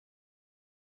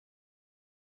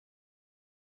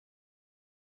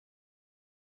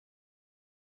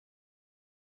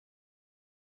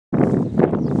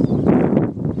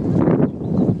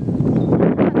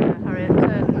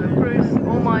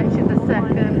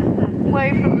away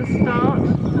from the start. Over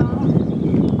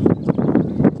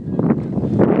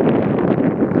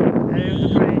the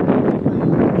bridge.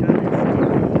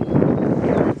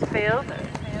 This field.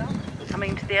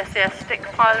 Coming to the SES stick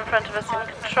pile in front of us in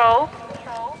control.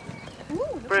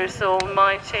 Bruce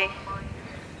Almighty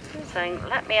saying,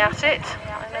 let me at it,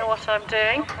 I know what I'm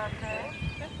doing.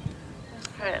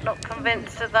 Harriet not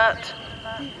convinced of that.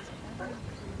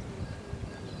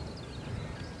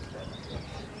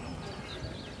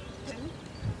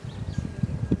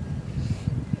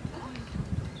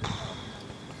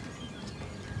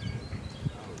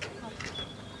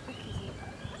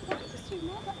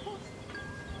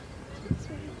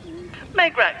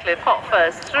 Meg Ratcliffe, hot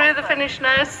first, through the finish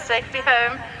now, safely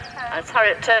home. That's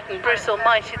Harriet Turton, Bruce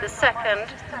Almighty the second.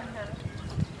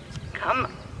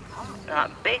 Come,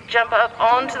 that big jump up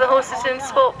onto the horses in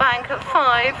Sport Bank at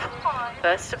 5.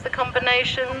 First of the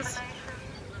combinations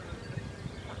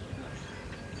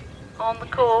on the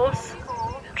course.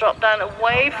 Drop down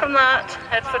away from that,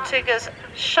 head for Tigger's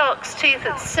Shark's Teeth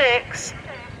at 6.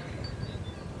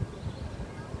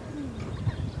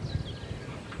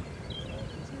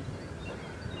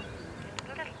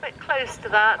 Close to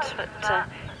that, but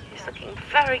he's looking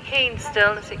very keen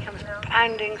still as he comes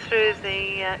pounding through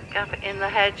the gap in the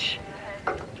hedge.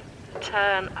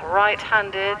 Turn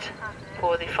right-handed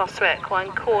for the Fossway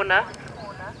Equine corner.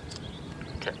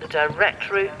 Took the direct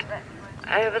route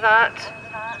over that.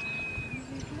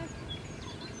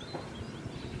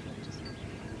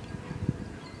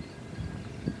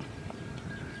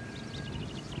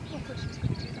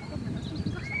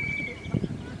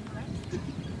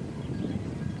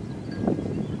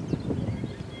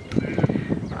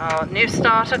 Our new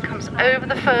starter comes over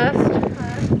the first.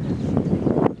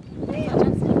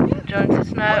 Joins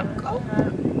us now.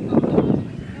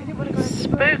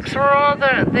 Spooks rather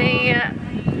at the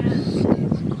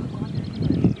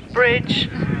bridge.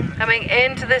 Coming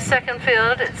into this second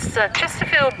field, it's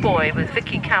Chesterfield Boy with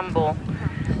Vicky Campbell.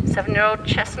 7-year-old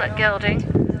chestnut gelding.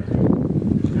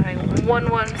 Going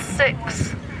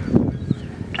 116.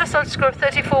 Just on score of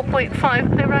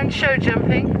 34.5, clear round show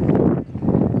jumping.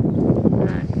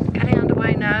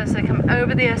 Now as they come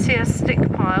over the SES stick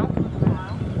pile.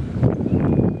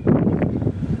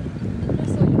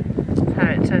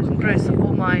 Harriet Turton, Bruce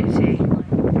Almighty.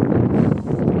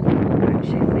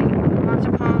 Approaching the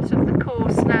latter part of the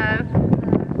course now.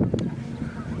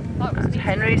 At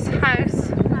Henry's house.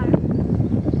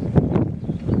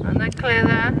 And they're clear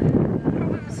there.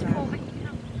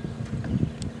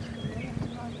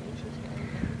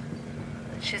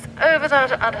 She's over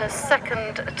that at her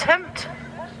second attempt.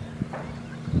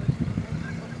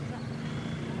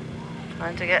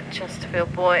 Trying to get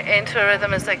Chesterfield Boy into a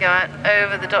rhythm as they go out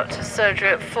over the doctor's surgery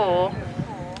at 4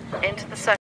 into the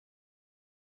second.